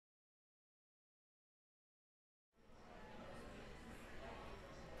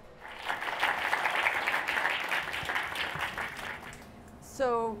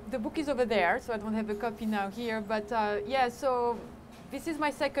the book is over there, so I don't have a copy now here. But yeah, so this is my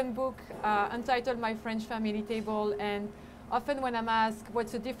second book, entitled My French Family Table. And often when I'm asked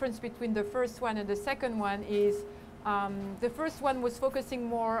what's the difference between the first one and the second one is the first one was focusing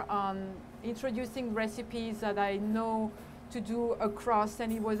more on introducing recipes that I know to do across,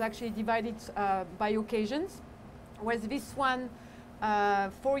 and it was actually divided by occasions. Whereas this one,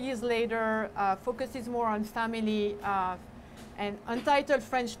 4 years later, focuses more on family and untitled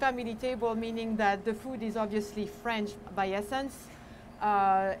French Family Table, meaning that the food is obviously French by essence.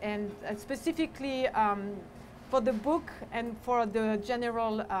 And specifically for the book and for the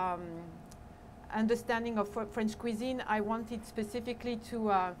general understanding of French cuisine, I wanted specifically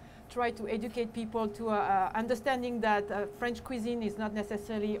to try to educate people to understanding that French cuisine is not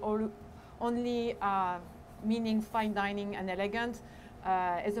necessarily only meaning fine dining and elegant.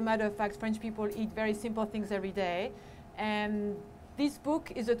 As a matter of fact, French people eat very simple things every day. And this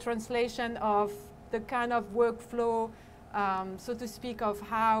book is a translation of the kind of workflow, so to speak, of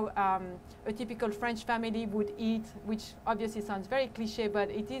how a typical French family would eat, which obviously sounds very cliche,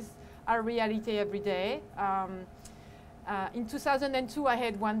 but it is our reality every day. In 2002, I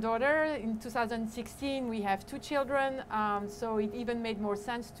had one daughter. In 2016, we have 2 children. So it even made more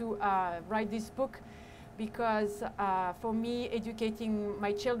sense to write this book, because for me, educating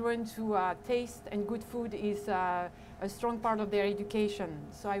my children to taste and good food is a strong part of their education.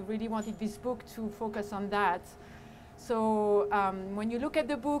 So I really wanted this book to focus on that. So when you look at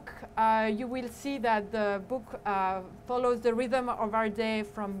the book, you will see that the book follows the rhythm of our day,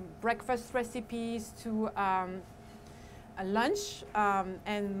 from breakfast recipes to a lunch.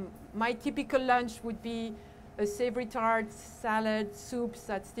 And my typical lunch would be a savory tart, salad, soups.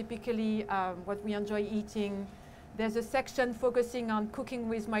 That's typically what we enjoy eating. There's a section focusing on cooking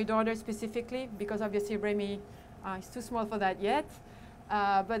with my daughter specifically, because obviously Remy is too small for that yet.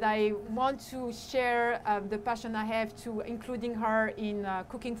 But I want to share the passion I have to including her in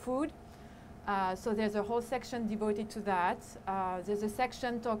cooking food. So there's a whole section devoted to that. There's a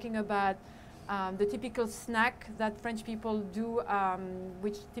section talking about the typical snack that French people do,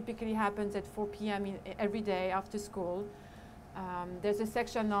 which typically happens at 4 p.m. Every day after school. There's a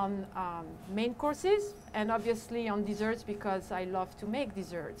section on main courses, and obviously on desserts, because I love to make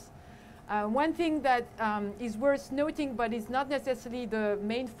desserts. One thing that is worth noting, but is not necessarily the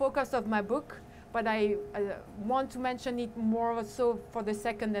main focus of my book, but I want to mention it more so for the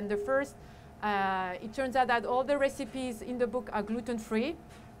second than the first. It turns out that all the recipes in the book are gluten-free.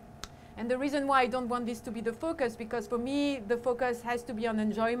 And the reason why I don't want this to be the focus, because for me, the focus has to be on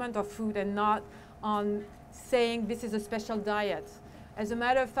enjoyment of food and not on saying this is a special diet. As a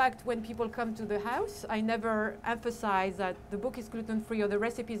matter of fact, when people come to the house, I never emphasize that the book is gluten-free or the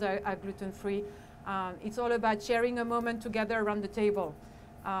recipes are gluten-free. It's all about sharing a moment together around the table.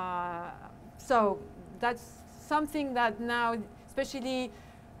 So that's something that now, especially,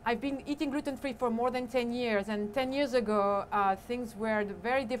 I've been eating gluten-free for more than 10 years, and 10 years ago, things were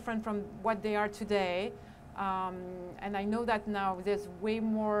very different from what they are today. And I know that now there's way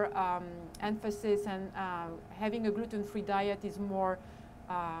more emphasis, and having a gluten-free diet is more,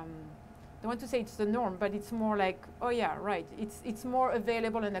 I don't want to say it's the norm, but it's more like, oh yeah, right, it's more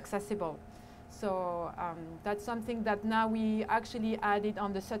available and accessible. So that's something that now we actually added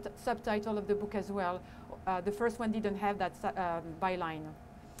on the subtitle of the book as well. The first one didn't have that byline.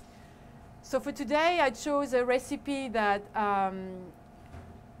 So for today, I chose a recipe that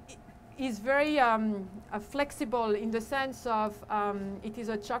is very flexible, in the sense of it is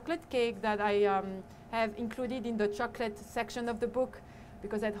a chocolate cake that I have included in the chocolate section of the book,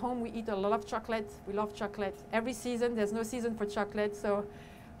 because at home we eat a lot of chocolate. We love chocolate. Every season, there's no season for chocolate. So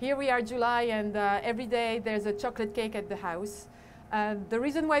here we are, July, and every day there's a chocolate cake at the house. The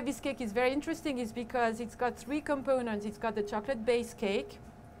reason why this cake is very interesting is because it's got 3 components. It's got the chocolate base cake,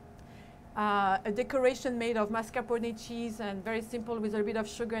 a decoration made of mascarpone cheese, and very simple, with a bit of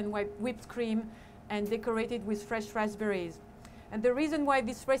sugar and whipped cream, and decorated with fresh raspberries. And the reason why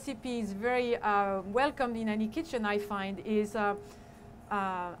this recipe is very welcomed in any kitchen, I find, is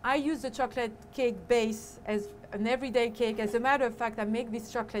I use the chocolate cake base as an everyday cake. As a matter of fact, I make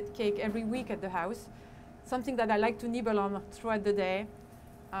this chocolate cake every week at the house, something that I like to nibble on throughout the day.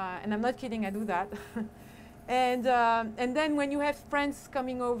 And I'm not kidding, I do that. And then when you have friends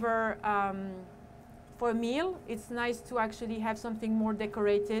coming over for a meal, it's nice to actually have something more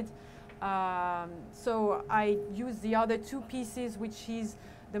decorated. So I use the other 2 pieces, which is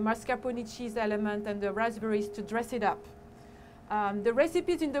the mascarpone cheese element and the raspberries, to dress it up. The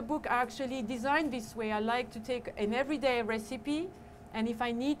recipes in the book are actually designed this way. I like to take an everyday recipe, and if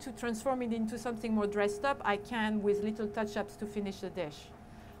I need to transform it into something more dressed up, I can, with little touch-ups to finish the dish.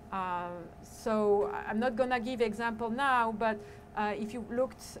 So I'm not going to give example now, but if you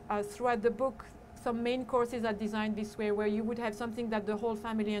looked throughout the book, some main courses are designed this way, where you would have something that the whole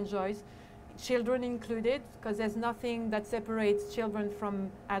family enjoys, children included, because there's nothing that separates children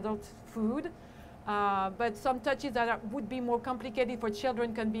from adult food. But some touches that would be more complicated for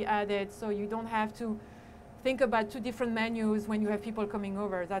children can be added, so you don't have to think about two different menus when you have people coming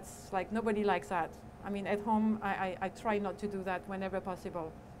over. That's like, nobody likes that. I mean, at home, I try not to do that whenever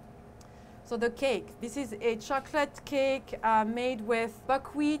possible. So the cake, this is a chocolate cake made with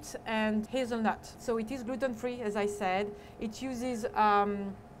buckwheat and hazelnut. So it is gluten-free, as I said. It uses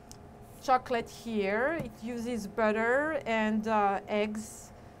chocolate here. It uses butter and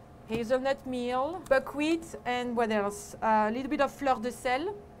eggs, hazelnut meal, buckwheat, and what else? A little bit of fleur de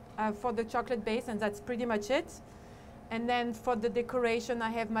sel for the chocolate base, and that's pretty much it. And then for the decoration,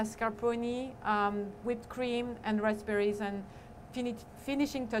 I have mascarpone, whipped cream, and raspberries, and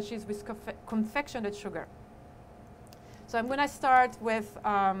finishing touches with confectionate sugar. So I'm going to start with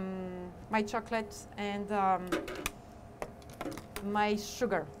my chocolate and my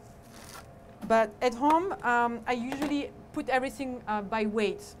sugar. But at home, I usually put everything by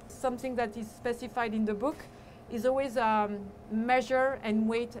weight. Something that is specified in the book is always measure and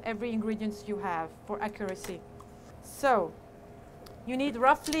weight every ingredient you have for accuracy. So you need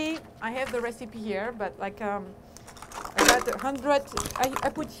roughly, I have the recipe here, but like about 100, I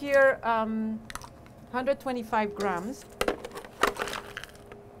put here 125 grams.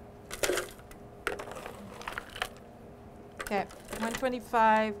 Okay,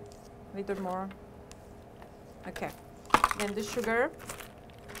 125, a little more. Okay, then the sugar.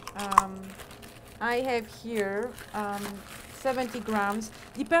 I have here 70 grams,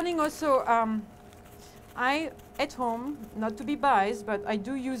 depending also, at home, not to be biased, but I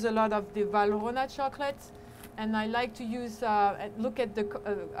do use a lot of the Valrhona chocolate, and I like to use, look at the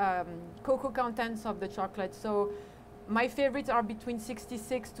cocoa contents of the chocolate. So my favorites are between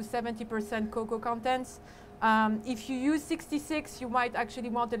 66 to 70% cocoa contents. If you use 66, you might actually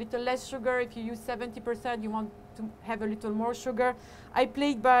want a little less sugar. If you use 70%, you want to have a little more sugar. I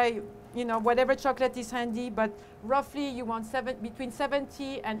play it by, you know, whatever chocolate is handy, but roughly you want between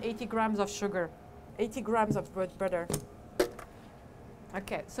 70 and 80 grams of sugar, 80 grams of butter.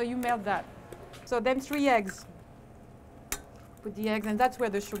 Okay, so you melt that. So then 3 eggs. Put the eggs, and that's where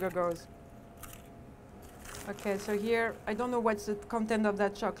the sugar goes. Okay, so here, I don't know what's the content of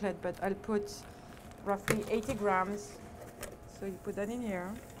that chocolate, but I'll put roughly 80 grams. So you put that in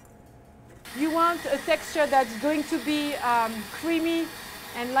here. You want a texture that's going to be creamy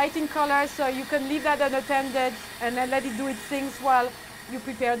and light in color, so you can leave that unattended and then let it do its things while you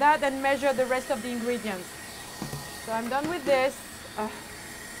prepare that and measure the rest of the ingredients. So I'm done with this.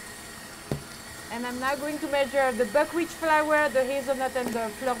 And I'm now going to measure the buckwheat flour, the hazelnut, and the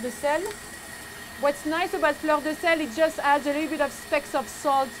fleur de sel. What's nice about fleur de sel, it just adds a little bit of specks of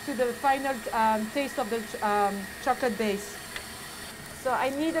salt to the final taste of the chocolate base. So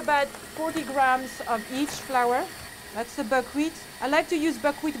I need about 40 grams of each flour. That's the buckwheat. I like to use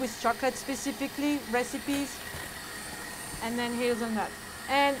buckwheat with chocolate specifically, recipes, and then hazelnut.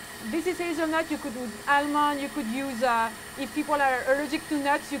 And this is hazelnut. You could use almond, you could use, if people are allergic to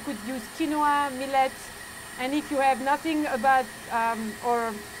nuts, you could use quinoa, millet. And if you have nothing about,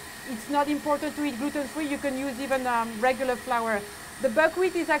 or it's not important to eat gluten-free, you can use even regular flour. The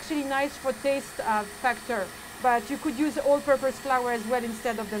buckwheat is actually nice for taste factor, but you could use all-purpose flour as well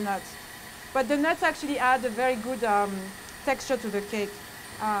instead of the nuts. But the nuts actually add a very good texture to the cake.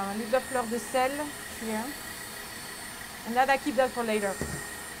 Leave the fleur de sel here. And that I keep that for later.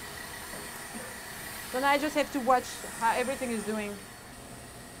 So now I just have to watch how everything is doing.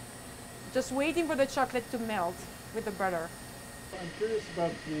 Just waiting for the chocolate to melt with the butter. I'm curious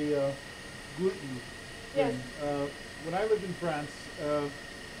about the gluten thing. Yes. When I lived in France, I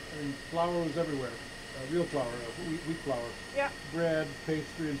mean, flour was everywhere. Real flour, wheat flour. Yeah. Bread,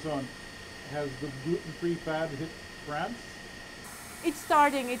 pastry, and so on. Has the gluten-free fad hit France? It's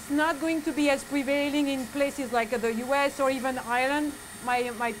starting. It's not going to be as prevailing in places like the US or even Ireland.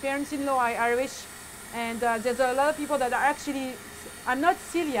 My parents-in-law are Irish, and there's a lot of people that are actually, I'm not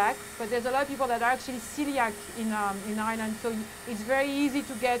celiac, but there's a lot of people that are actually celiac in Ireland, so it's very easy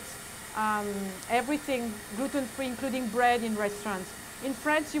to get everything gluten-free, including bread, in restaurants. In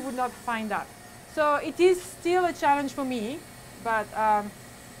France, you would not find that. So it is still a challenge for me, but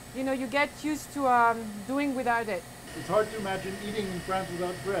you know, you get used to doing without it. It's hard to imagine eating in France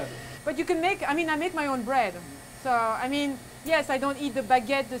without bread. But you can make, I mean, I make my own bread. So, I mean, yes, I don't eat the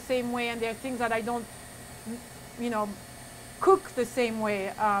baguette the same way, and there are things that I don't, you know, cook the same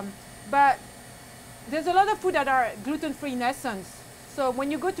way. But there's a lot of food that are gluten-free in essence. So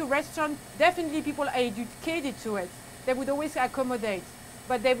when you go to restaurants, definitely people are educated to it. They would always accommodate,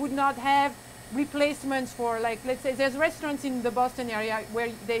 but they would not have replacements for, like, let's say there's restaurants in the Boston area where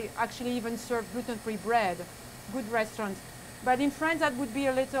they actually even serve gluten-free bread, good restaurants. But in France, that would be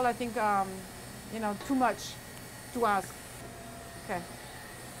a little, I think, you know, too much to ask. Okay.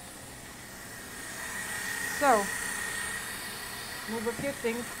 So, move a few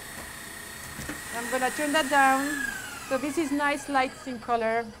things. I'm going to turn that down. So this is nice lights in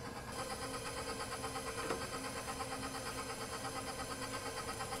color.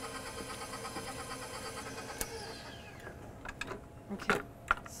 Okay,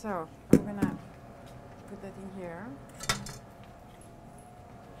 so I'm going to put that in here.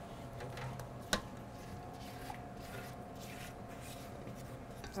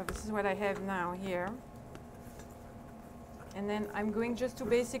 So this is what I have now here. And then I'm going just to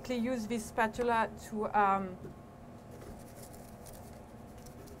basically use this spatula to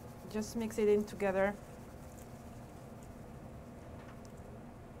just mix it in together.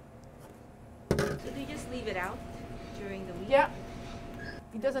 So do you just leave it out during the week? Yeah,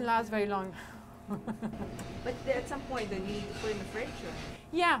 it doesn't last very long. But at some point, then you need to put it in the fridge? Or?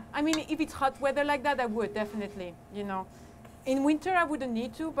 Yeah, I mean, if it's hot weather like that, I would definitely, you know. In winter, I wouldn't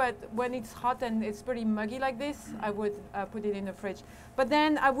need to, but when it's hot and it's pretty muggy like this, I would put it in the fridge. But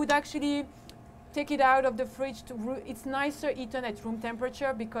then I would actually take it out of the fridge. It's nicer eaten at room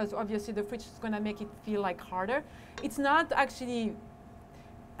temperature because obviously the fridge is going to make it feel like harder. It's not actually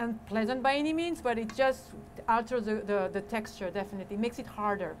unpleasant by any means, but it just alters the texture, definitely. It makes it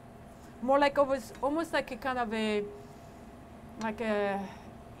harder. More like almost like a kind of a,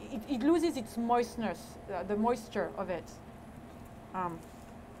 it loses its moistness, the moisture of it.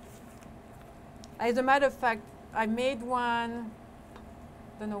 As a matter of fact, I made one,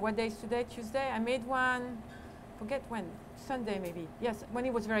 don't know what day is today, Tuesday? I made one, forget when, Sunday maybe. Yes, when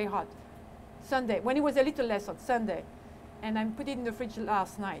it was very hot. Sunday, when it was a little less hot, Sunday. And I put it in the fridge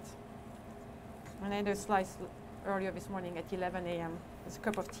last night. And I had a slice earlier this morning at 11 a.m. It's a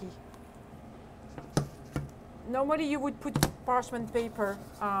cup of tea. Normally you would put parchment paper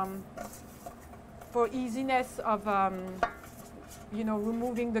for easiness of you know,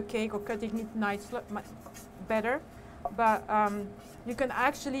 removing the cake or cutting it nice, better. But you can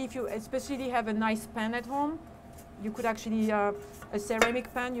actually, if you especially have a nice pan at home, you could actually, a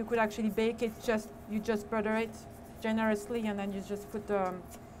ceramic pan, you could actually bake it, you just butter it generously and then you just put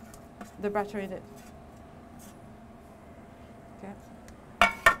the batter in it. Okay.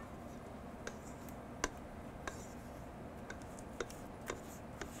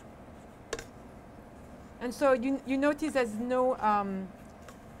 And so you notice there's no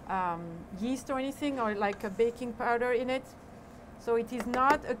yeast or anything or like a baking powder in it. So it is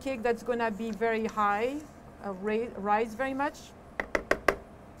not a cake that's going to be very high, rise very much.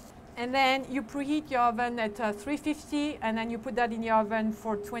 And then you preheat your oven at 350 and then you put that in the oven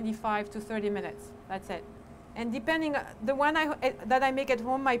for 25 to 30 minutes. That's it. And depending, the one that I make at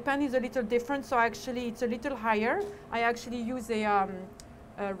home, my pan is a little different, so actually it's a little higher. I actually use a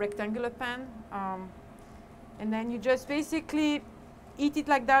rectangular pan. And then you just basically eat it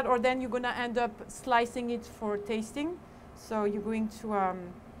like that, or then you're going to end up slicing it for tasting. So you're going to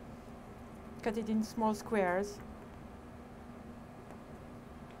cut it in small squares.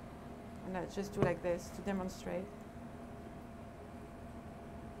 And let's just do like this to demonstrate.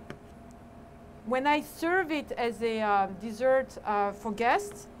 When I serve it as a dessert for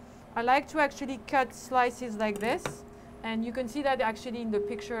guests, I like to actually cut slices like this. And you can see that actually in the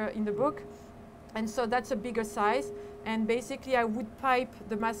picture in the book. And so that's a bigger size. And basically I would pipe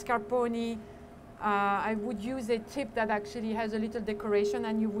the mascarpone. I would use a tip that actually has a little decoration,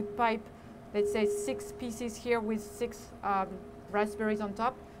 and you would pipe, let's say, 6 pieces here with 6 raspberries on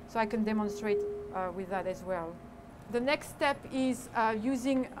top. So I can demonstrate with that as well. The next step is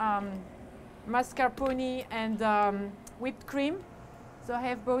using mascarpone and whipped cream. So I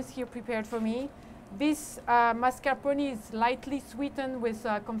have both here prepared for me. This mascarpone is lightly sweetened with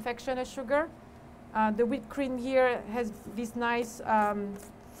confectioner sugar. The whipped cream here has this nice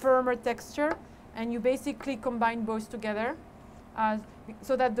firmer texture, and you basically combine both together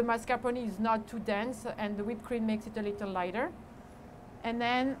so that the mascarpone is not too dense and the whipped cream makes it a little lighter. And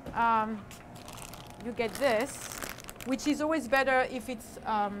then you get this, which is always better if it's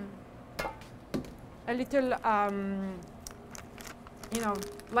a little, you know,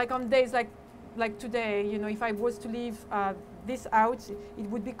 like on days like today, you know, if I was to leave this out, it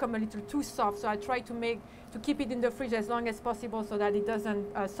would become a little too soft. So I try to keep it in the fridge as long as possible so that it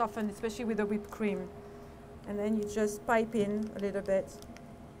doesn't soften, especially with the whipped cream. And then you just pipe in a little bit.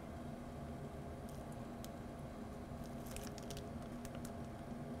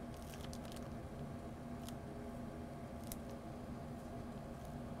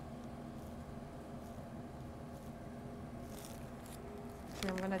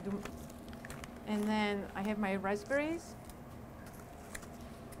 actually I'm gonna do, and then I have my raspberries.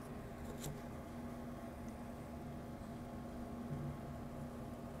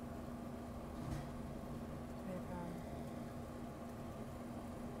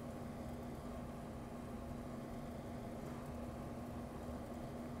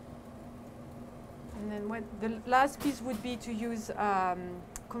 And then what the last piece would be to use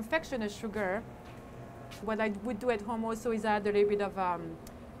confectioner sugar. What I would do at home also is add a little bit of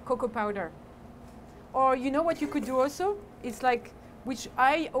cocoa powder. Or you know what you could do also? It's like, which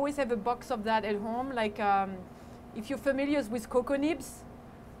I always have a box of that at home, like if you're familiar with cocoa nibs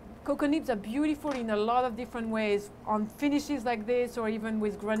are beautiful in a lot of different ways, on finishes like this, or even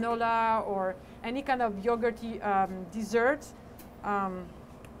with granola, or any kind of yogurty dessert.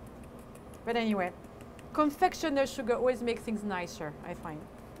 But anyway, confectioner sugar always makes things nicer, I find.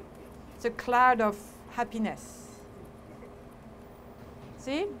 It's a cloud of happiness.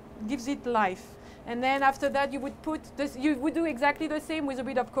 See? Gives it life. And then after that, you would put this, you would do exactly the same with a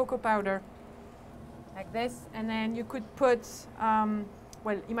bit of cocoa powder, like this. And then you could put,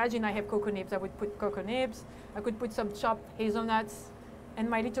 well, imagine I have cocoa nibs. I would put cocoa nibs. I could put some chopped hazelnuts, and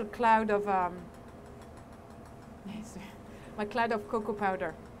my little cloud of, my cloud of cocoa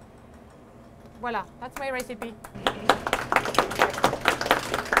powder. Voila, that's my recipe.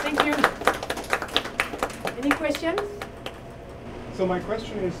 Thank you. Any questions? So my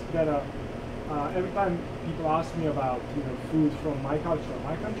question is that every time people ask me about food from my culture or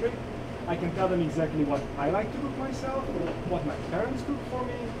my country, I can tell them exactly what I like to cook myself, what my parents cook for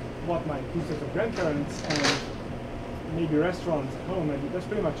me, what my two sets of grandparents, and maybe restaurants at home, and that's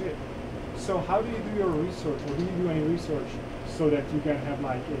pretty much it. So how do you do your research, or do you do any research so that you can have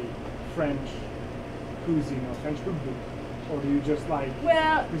like a French cuisine or French cookbook, or do you just like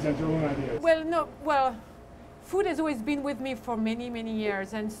present your own ideas? Well, no. Well, food has always been with me for many, many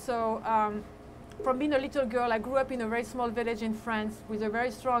years, and so from being a little girl, I grew up in a very small village in France with a very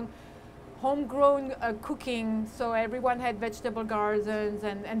strong homegrown cooking. So everyone had vegetable gardens,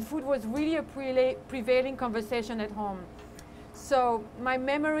 and food was really a prevailing conversation at home. So my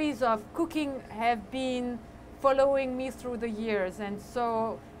memories of cooking have been following me through the years. And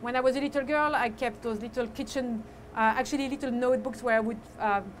so when I was a little girl, I kept those little kitchen, actually little notebooks where I would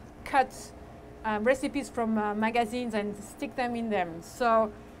cut recipes from magazines and stick them in them.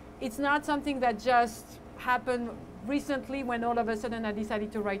 So it's not something that just happened recently when all of a sudden I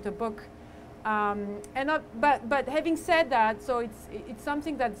decided to write a book. But having said that, so it's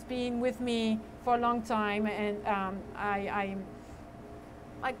something that's been with me for a long time, and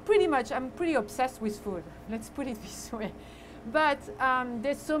I'm pretty obsessed with food. Let's put it this way. But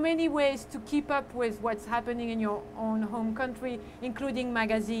there's so many ways to keep up with what's happening in your own home country, including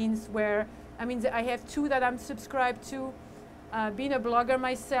magazines where, I mean, I have two that I'm subscribed to. Being a blogger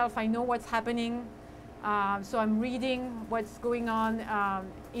myself, I know what's happening. So I'm reading what's going on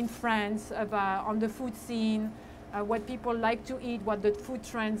in France on the food scene, what people like to eat, what the food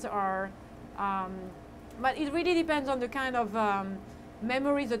trends are. But it really depends on the kind of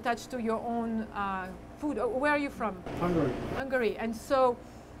memories attached to your own food. Where are you from? Hungary. Hungary. And so,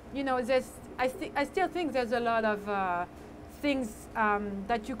 you know, I still think there's a lot of things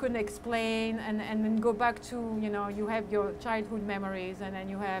that you can explain and then go back to, you know, you have your childhood memories, and then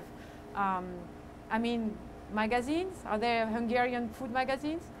you have, I mean, magazines. Are there Hungarian food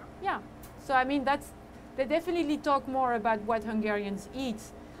magazines? Yeah. So, I mean, they definitely talk more about what Hungarians eat.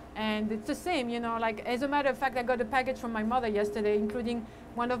 And it's the same, you know, like, as a matter of fact, I got a package from my mother yesterday, including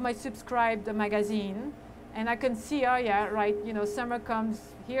one of my subscribed magazine. And I can see, oh yeah, right, you know, summer comes,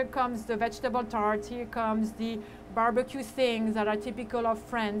 here comes the vegetable tarts, here comes the barbecue things that are typical of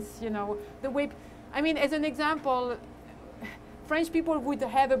France, you know. The way, I mean, as an example, French people would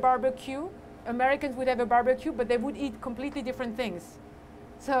have a barbecue, Americans would have a barbecue, but they would eat completely different things.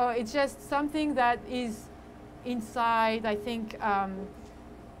 So it's just something that is inside, I think,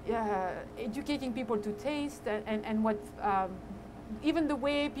 educating people to taste, and what, even the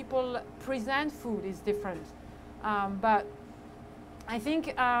way people present food is different. But I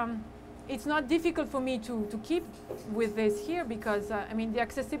think it's not difficult for me to keep with this here, because, I mean, the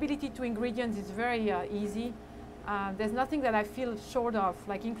accessibility to ingredients is very easy. There's nothing that I feel short of,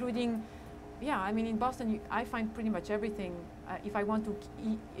 like including, yeah, I mean, in Boston, I find pretty much everything if I want to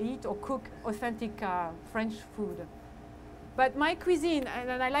eat or cook authentic French food. But my cuisine,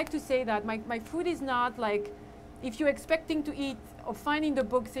 and I like to say that, my food is not like, if you're expecting to eat or find in the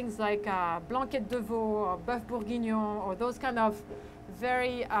book things like blanquette de veau or bœuf bourguignon or those kind of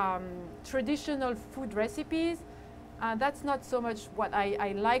very traditional food recipes, that's not so much what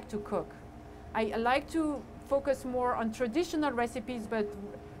I like to cook. I like to focus more on traditional recipes, but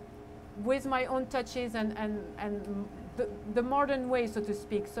with my own touches and the modern way, so to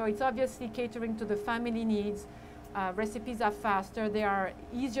speak. So it's obviously catering to the family needs. Recipes are faster, they are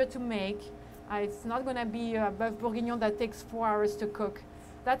easier to make. It's not going to be a bœuf bourguignon that takes 4 hours to cook.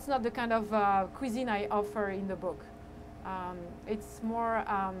 That's not the kind of cuisine I offer in the book. It's more,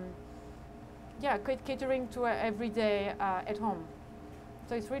 yeah, catering to every day at home.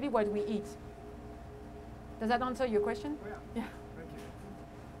 So it's really what we eat. Does that answer your question? Oh, yeah. Yeah. Thank you.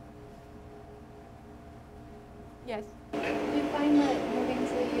 Yes. Do you find that moving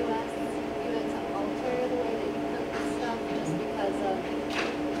to the U.S. you had to alter the way that you cook this stuff just because of,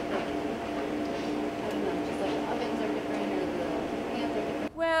 like, I don't know, just like the ovens are different or the pans are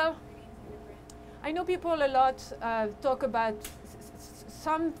different? Well, I know people a lot talk about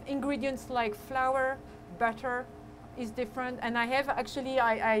some ingredients like flour, butter is different, and I have actually,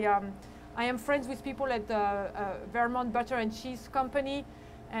 I am friends with people at the Vermont Butter and Cheese Company,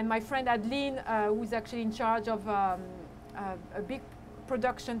 and my friend Adeline, who is actually in charge of a big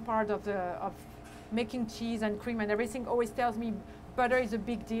production part of making cheese and cream and everything, always tells me butter is a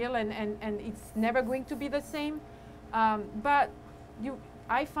big deal, and it's never going to be the same. But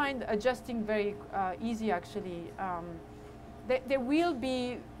I find adjusting very easy, actually. There will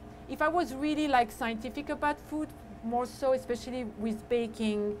be, if I was really like scientific about food, more so, especially with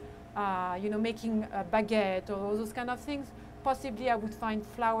baking, you know, making a baguette or all those kind of things, possibly I would find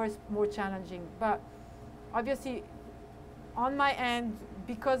flours more challenging. But obviously, on my end,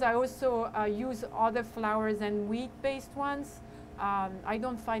 because I also use other flours than wheat-based ones, I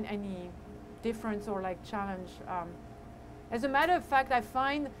don't find any difference or like challenge. As a matter of fact, I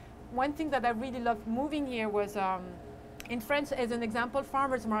find one thing that I really loved moving here was in France, as an example,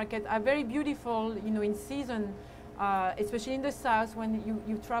 farmers market are very beautiful, you know, in season, especially in the south when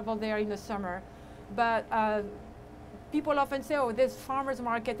you travel there in the summer. But people often say, oh, there's farmers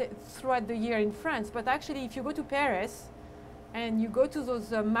market throughout the year in France. But actually, if you go to Paris and you go to those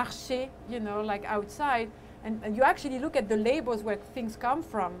marchés, you know, like outside, and you actually look at the labels where things come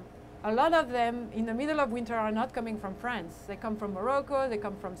from, a lot of them in the middle of winter are not coming from France. They come from Morocco, they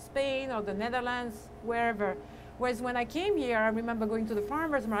come from Spain or the Netherlands, wherever. Whereas when I came here, I remember going to the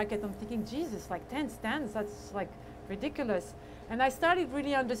farmer's market and thinking, Jesus, like 10 stands, that's like ridiculous. And I started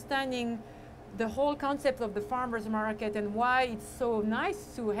really understanding the whole concept of the farmer's market and why it's so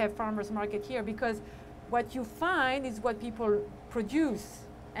nice to have farmer's market here, because what you find is what people produce.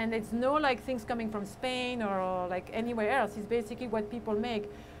 And it's no like things coming from Spain or like anywhere else. It's basically what people make.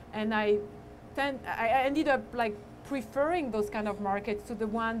 And I ended up like preferring those kind of markets to the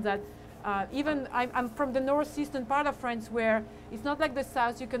ones that even I'm from the northeastern part of France, where it's not like the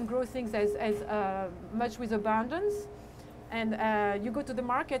south. You can grow things as much with abundance, and you go to the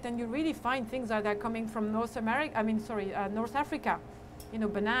market and you really find things that are coming from North America. I mean, sorry, North Africa. You know,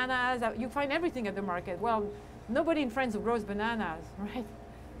 bananas. You find everything at the market. Well, nobody in France grows bananas, right?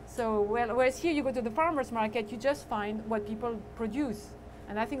 So, well, whereas here you go to the farmers market, you just find what people produce.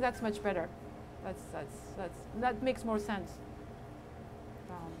 And I think that's much better. That makes more sense.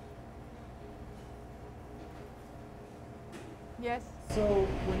 Yes? So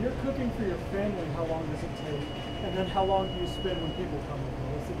when you're cooking for your family, how long does it take? And then how long do you spend when people come over?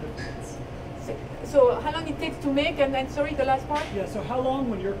 What's the difference? So how long it takes to make, and sorry, the last part? Yeah, so how long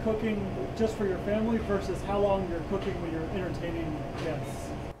when you're cooking just for your family versus how long you're cooking when you're entertaining guests?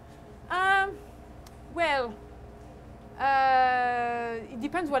 Well, it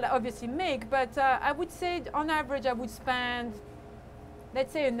depends what I obviously make, but I would say on average I would spend,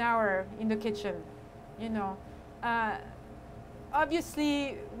 let's say, an hour in the kitchen, you know.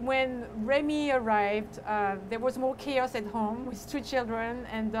 Obviously, when Remy arrived, there was more chaos at home with 2 children,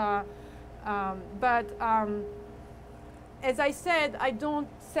 and as I said, I don't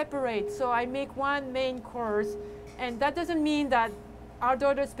separate, so I make one main course, and that doesn't mean that our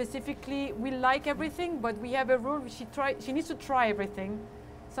daughter specifically will like everything, but we have a rule: she needs to try everything,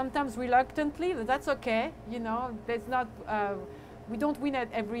 sometimes reluctantly, but that's okay, you know. There's not, we don't win at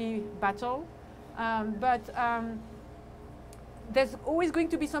every battle, there's always going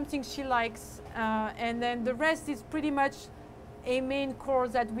to be something she likes, and then the rest is pretty much a main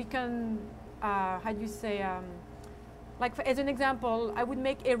course that we can, how do you say, like as an example, I would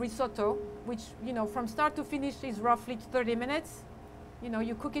make a risotto, which, you know, from start to finish is roughly 30 minutes. You know,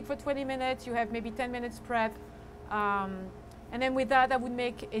 you cook it for 20 minutes, you have maybe 10 minutes prep, and then with that I would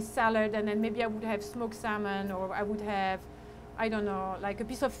make a salad, and then maybe I would have smoked salmon, or I would have, I don't know, like a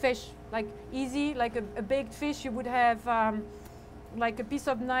piece of fish, like easy, like a baked fish. You would have like a piece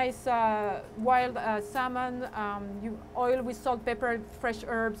of nice wild salmon, you oil with salt, pepper, fresh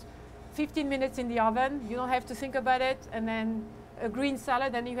herbs, 15 minutes in the oven. You don't have to think about it. And then a green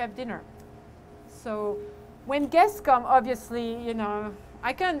salad, and you have dinner. So when guests come, obviously, you know,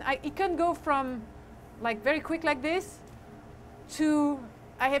 it can go from like very quick like this to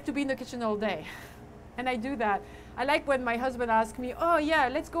I have to be in the kitchen all day. And I do that. I like when my husband asks me, oh yeah,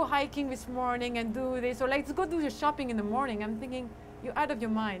 let's go hiking this morning and do this, or let's go do the shopping in the morning. I'm thinking, you're out of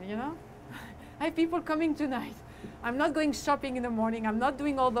your mind, you know? I have people coming tonight. I'm not going shopping in the morning. I'm not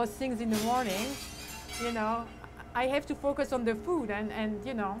doing all those things in the morning, you know? I have to focus on the food, and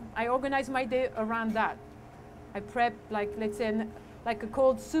you know, I organize my day around that. I prep, like, let's say, like a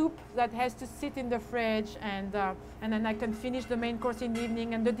cold soup that has to sit in the fridge, and then I can finish the main course in the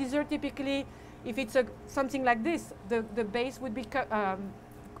evening. And the dessert, typically, if it's something like this, the base would be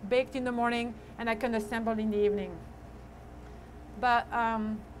baked in the morning, and I can assemble in the evening. But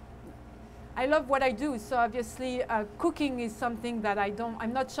I love what I do, so obviously cooking is something that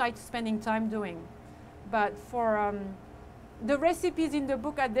I'm not shy to spending time doing. But for the recipes in the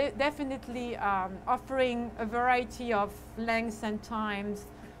book are definitely offering a variety of lengths and times.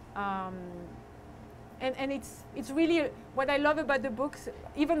 And it's really, what I love about the books,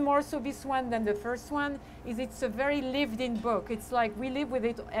 even more so this one than the first one, is it's a very lived-in book. It's like we live with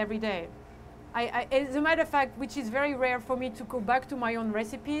it every day. As a matter of fact, which is very rare for me to go back to my own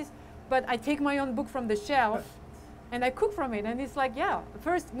recipes, but I take my own book from the shelf and I cook from it. And it's like, yeah,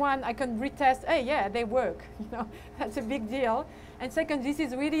 first one I can retest, hey, yeah, they work. You know, that's a big deal. And second, this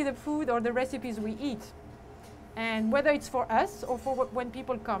is really the food or the recipes we eat. And whether it's for us or for when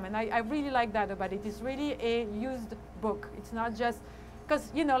people come. And I really like that about it. It's really a used book. It's not just,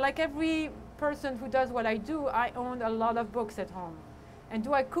 because, you know, like every person who does what I do, I own a lot of books at home. And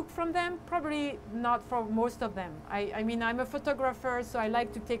do I cook from them? Probably not for most of them. I mean, I'm a photographer, so I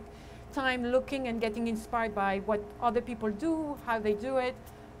like to take time looking and getting inspired by what other people do, how they do it.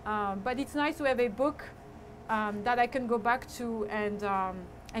 But it's nice to have a book that I can go back to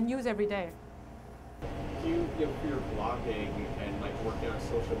and use every day. Do you, for your blogging and like working on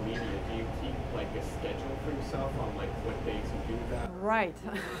social media, do you keep like a schedule for yourself on like what days you do that? Right.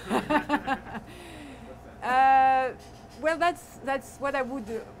 Well, that's what I would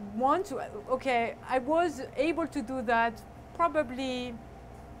want to. Okay, I was able to do that probably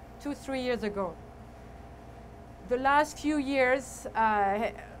 2-3 years ago. The last few years,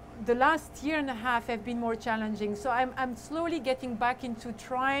 the last year and a half have been more challenging. So I'm slowly getting back into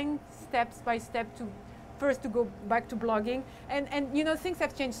trying steps by step to first to go back to blogging. And you know, things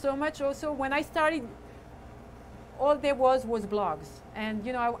have changed so much also. When I started, all there was blogs. And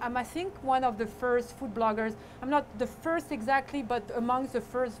you know, I'm I think one of the first food bloggers. I'm not the first exactly, but amongst the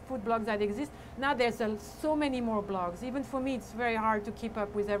first food blogs that exist. Now there's so many more blogs. Even for me, it's very hard to keep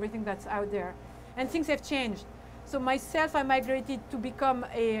up with everything that's out there. And things have changed. So myself, I migrated to become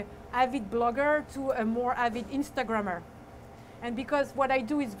an avid blogger to a more avid Instagrammer. And because what I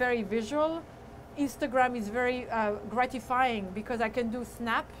do is very visual, Instagram is very gratifying because I can do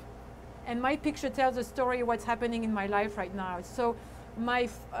snap, and my picture tells a story of what's happening in my life right now. So my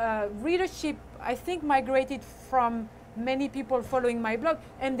readership, I think, migrated from many people following my blog,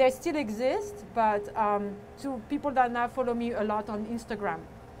 and they still exist, but to people that now follow me a lot on Instagram.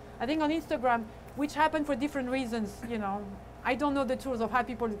 I think on Instagram, which happen for different reasons, you know. I don't know the tools of how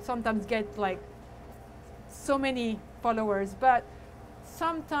people sometimes get like so many followers, but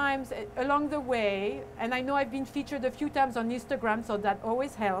sometimes along the way, and I know I've been featured a few times on Instagram, so that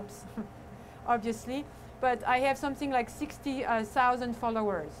always helps, obviously, but I have something like 60,000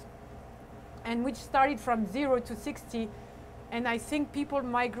 followers, and which started from 0 to 60, and I think people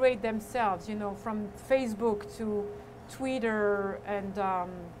migrate themselves, you know, from Facebook to Twitter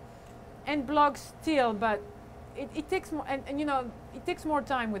and blogs still, but it takes more, and you know, it takes more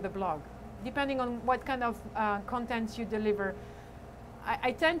time with the blog, depending on what kind of content you deliver.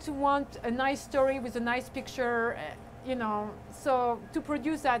 I tend to want a nice story with a nice picture, you know, so to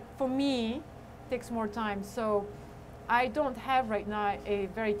produce that for me takes more time. So I don't have right now a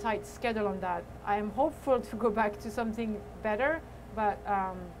very tight schedule on that. I am hopeful to go back to something better, but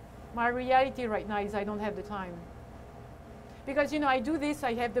my reality right now is I don't have the time. Because, you know, I do this,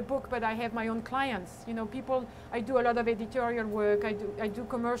 I have the book, but I have my own clients. You know, people, I do a lot of editorial work, I do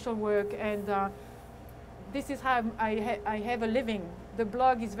commercial work, and this is how I have a living. The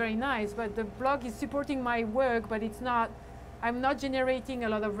blog is very nice, but the blog is supporting my work, but it's not, I'm not generating a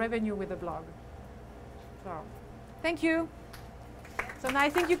lot of revenue with the blog. So, thank you. So now I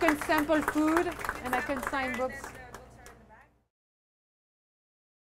think you can sample food, and I can sign books.